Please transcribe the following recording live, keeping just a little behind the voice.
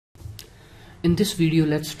In this video,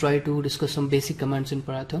 let's try to discuss some basic commands in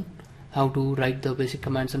Python, how to write the basic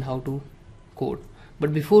commands and how to code.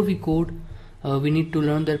 But before we code, we need to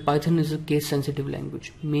learn that Python is a case sensitive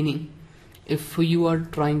language, meaning if you are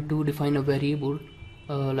trying to define a variable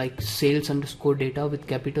like sales underscore data with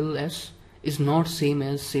capital S is not same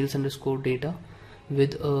as sales underscore data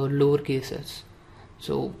with a lowercase s.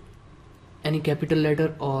 So any capital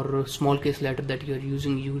letter or small case letter that you are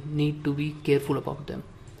using, you need to be careful about them.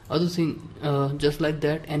 Other thing, just like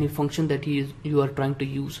that, any function that you are trying to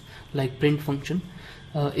use, like print function,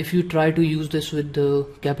 if you try to use this with the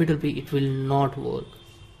capital P, it will not work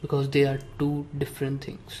because they are two different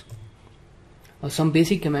things. Some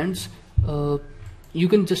basic commands, you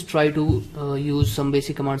can just try to use some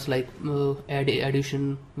basic commands like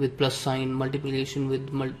addition with plus sign, multiplication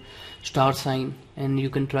with star sign, and you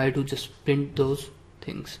can try to just print those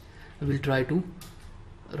things. I will try to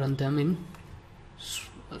run them in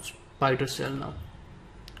spider cell now.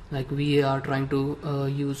 Like we are trying to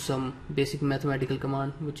use some basic mathematical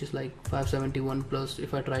command, which is like 571 plus,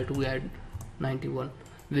 if I try to add 91,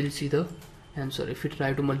 we'll see the answer. If we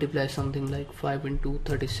try to multiply something like 5 into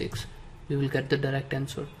 36, we will get the direct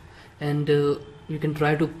answer. And you can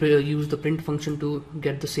try to use the print function to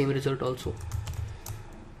get the same result also.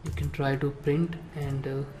 You can try to print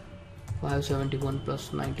and 571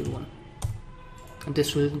 plus 91, and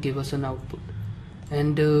this will give us an output.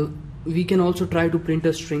 And we can also try to print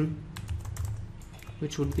a string,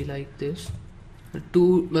 which would be like this.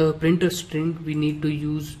 To print a string, we need to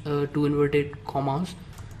use two inverted commas,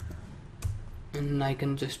 and I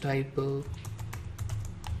can just type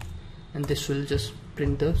and this will just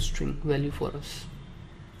print the string value for us.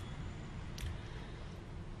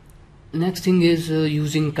 Next thing is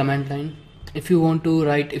using command line. If you want to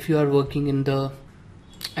write, if you are working in the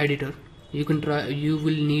editor, you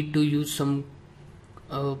will need to use some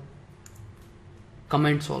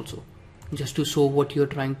comments also, just to show what you are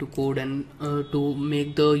trying to code and to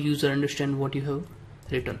make the user understand what you have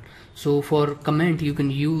written. So for comment, you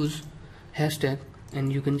can use hashtag,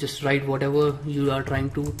 and you can just write whatever you are trying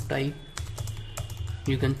to type.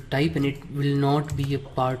 You can type and it will not be a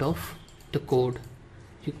part of the code.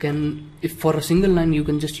 You can, if for a single line, you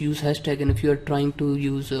can just use hashtag, and if you are trying to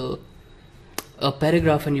use a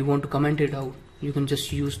paragraph and you want to comment it out, you can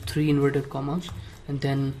just use 3 inverted commas and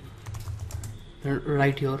then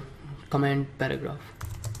write your comment paragraph.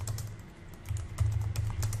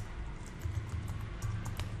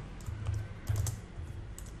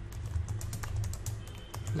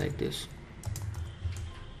 Like this.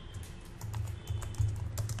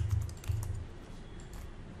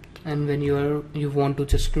 And when you want to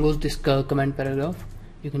just close this comment paragraph,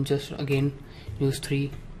 you can just again use 3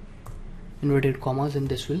 inverted commas and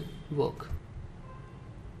this will work.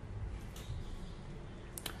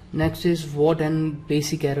 Next is what an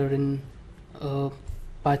basic error in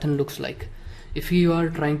Python looks like. If you are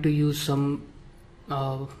trying to use some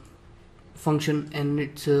function and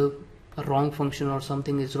it's a wrong function or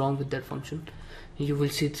something is wrong with that function, you will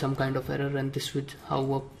see some kind of error, and this is how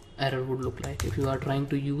a error would look like. If you are trying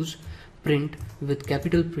to use print with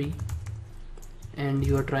capital P and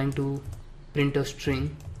you are trying to print a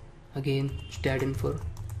string, again stat infer,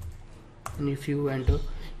 and if you enter,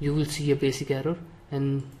 you will see a basic error,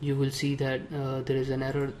 and you will see that there is an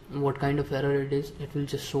error. What kind of error it is, it will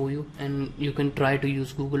just show you, and you can try to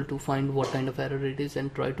use Google to find what kind of error it is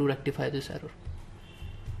and try to rectify this error.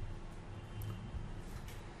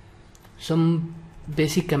 Some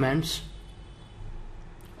basic commands.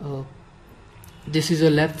 This is a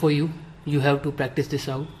lab for you. You have to practice this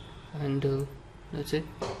out, and that's it.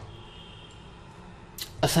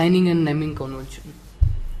 Assigning and naming convention.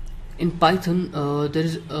 In Python, there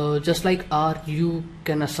is just like R, you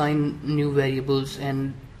can assign new variables,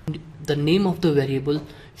 and the name of the variable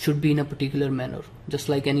should be in a particular manner, just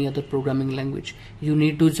like any other programming language. You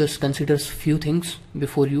need to just consider few things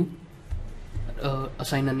before you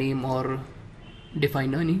assign a name or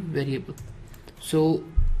define any variable. So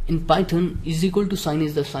in Python, is equal to sign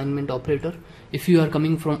is the assignment operator. If you are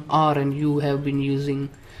coming from R and you have been using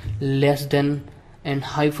less than and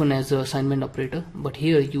hyphen as the assignment operator, but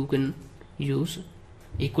here you can use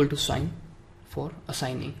equal to sign for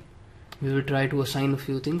assigning. We will try to assign a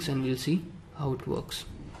few things and we'll see how it works.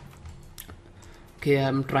 Okay,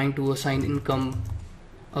 I'm trying to assign income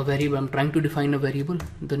a variable. I'm trying to define a variable.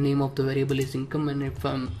 The name of the variable is income, and if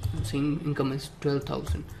I'm saying income is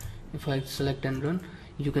 12,000, if I select and run,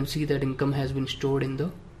 you can see that income has been stored in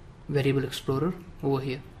the variable explorer over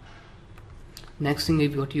here. Next thing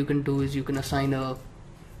is, what you can do is you can assign a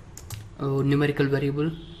numerical variable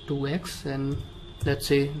to x, and let's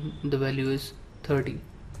say the value is 30.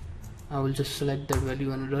 I will just select that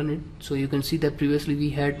value and run it. So you can see that previously we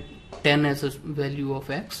had 10 as a value of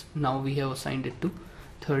x, now we have assigned it to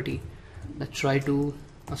 30. Let's try to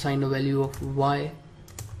assign a value of y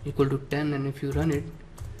equal to 10, and if you run it,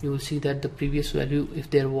 you will see that the previous value, if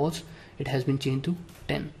there was, it has been changed to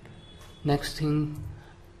 10. Next thing,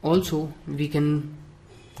 also we can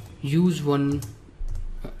use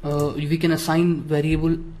we can assign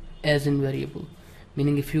variable as in variable,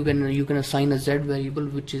 meaning if you can assign a z variable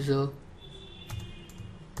which is a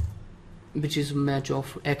match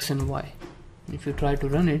of x and y. If you try to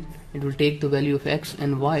run it, it will take the value of x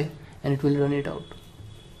and y and it will run it out.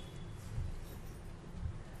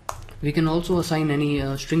 We can also assign any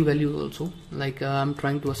string values also, like I'm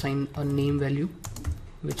trying to assign a name value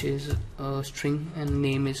which is a string and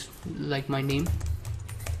name is like my name,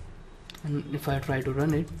 and if I try to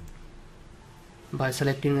run it by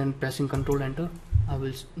selecting and pressing Ctrl Enter, I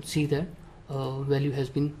will see that value has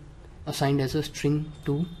been assigned as a string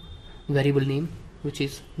to variable name which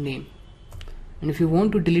is name. And if you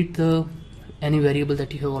want to delete any variable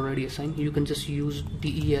that you have already assigned, you can just use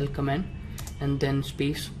del command and then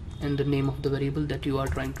space and the name of the variable that you are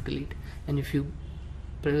trying to delete, and if you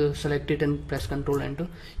select it and press Ctrl Enter,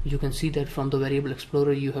 you can see that from the variable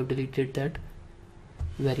explorer you have deleted that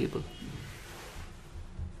variable.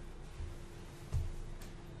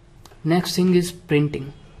 Next thing is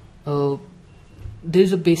printing. There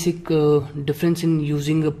is a basic difference in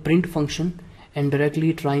using a print function and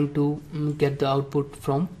directly trying to get the output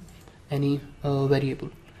from any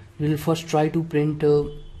variable. We will first try to print.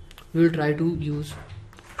 We will try to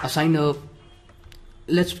assign a.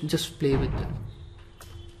 Let's just play with that.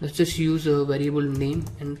 Let's just use a variable name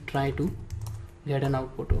and try to get an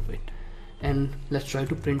output of it, and let's try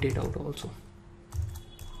to print it out also.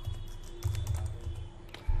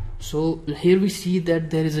 So here we see that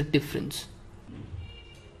there is a difference.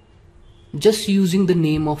 Just using the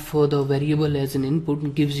name of the variable as an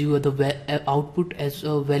input gives you the output as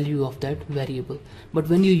a value of that variable, but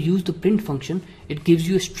when you use the print function, it gives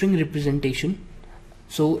you a string representation,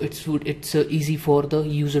 so it's easy for the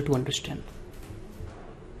user to understand.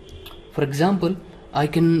 For example, I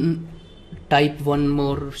can type one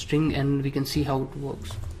more string and we can see how it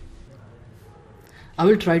works. I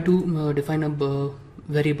will try to define a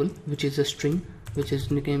variable which is a string which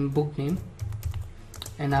is nickname book name,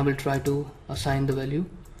 and I will try to assign the value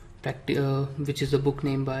which is the book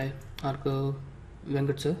name by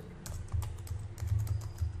Venkat sir.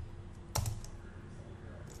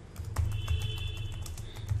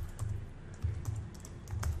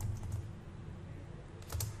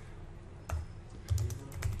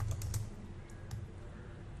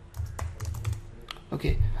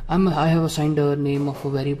 Okay, I have assigned a name of a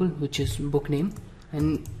variable which is book name,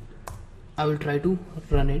 and I will try to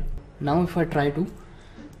run it. Now if I try to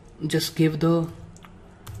just give the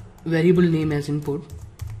variable name as input,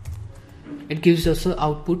 it gives us an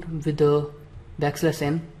output with the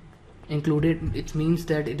 \n included. It means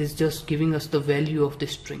that it is just giving us the value of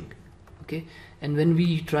this string. Okay, and when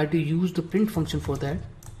we try to use the print function for that,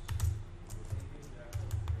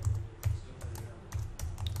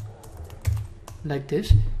 like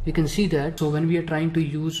this, we can see that. So when we are trying to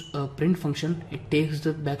use a print function, it takes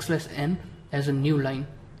the \n as a new line.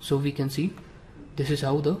 So we can see this is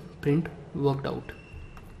how the print worked out.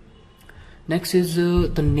 Next is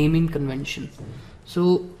the naming convention.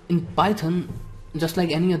 So in Python, just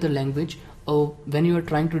like any other language, when you are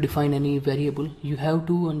trying to define any variable, you have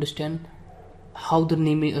to understand how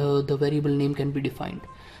the variable name can be defined.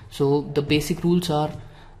 So the basic rules are,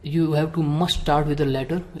 you must start with a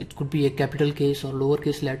letter. It could be a capital case or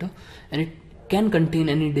lowercase letter, and it can contain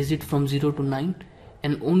any digit from 0 to 9,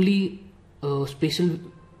 and only a special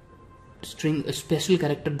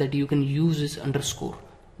character that you can use is underscore.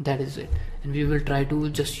 That is it, and we will try to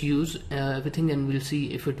just use everything and we'll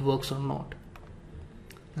see if it works or not.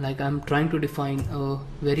 Like I'm trying to define a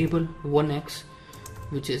variable 1x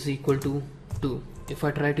which is equal to 2. If I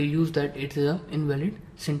try to use that, it is a invalid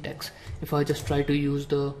syntax. If I just try to use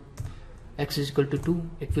the x is equal to 2,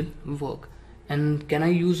 it will work. And can I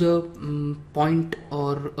use a point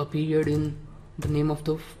or a period in the name of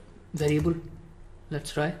the variable?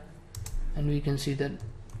 Let's try, and we can see that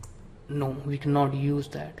no, we cannot use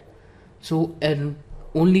that. So an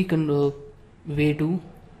only way to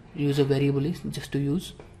use a variable is just to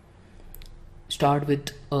start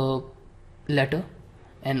with a letter,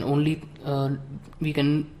 and only we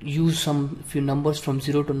can use few numbers from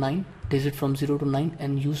 0 to 9, digit from 0 to 9,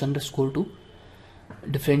 and use underscore to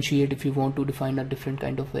differentiate if you want to define a different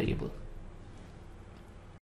kind of variable.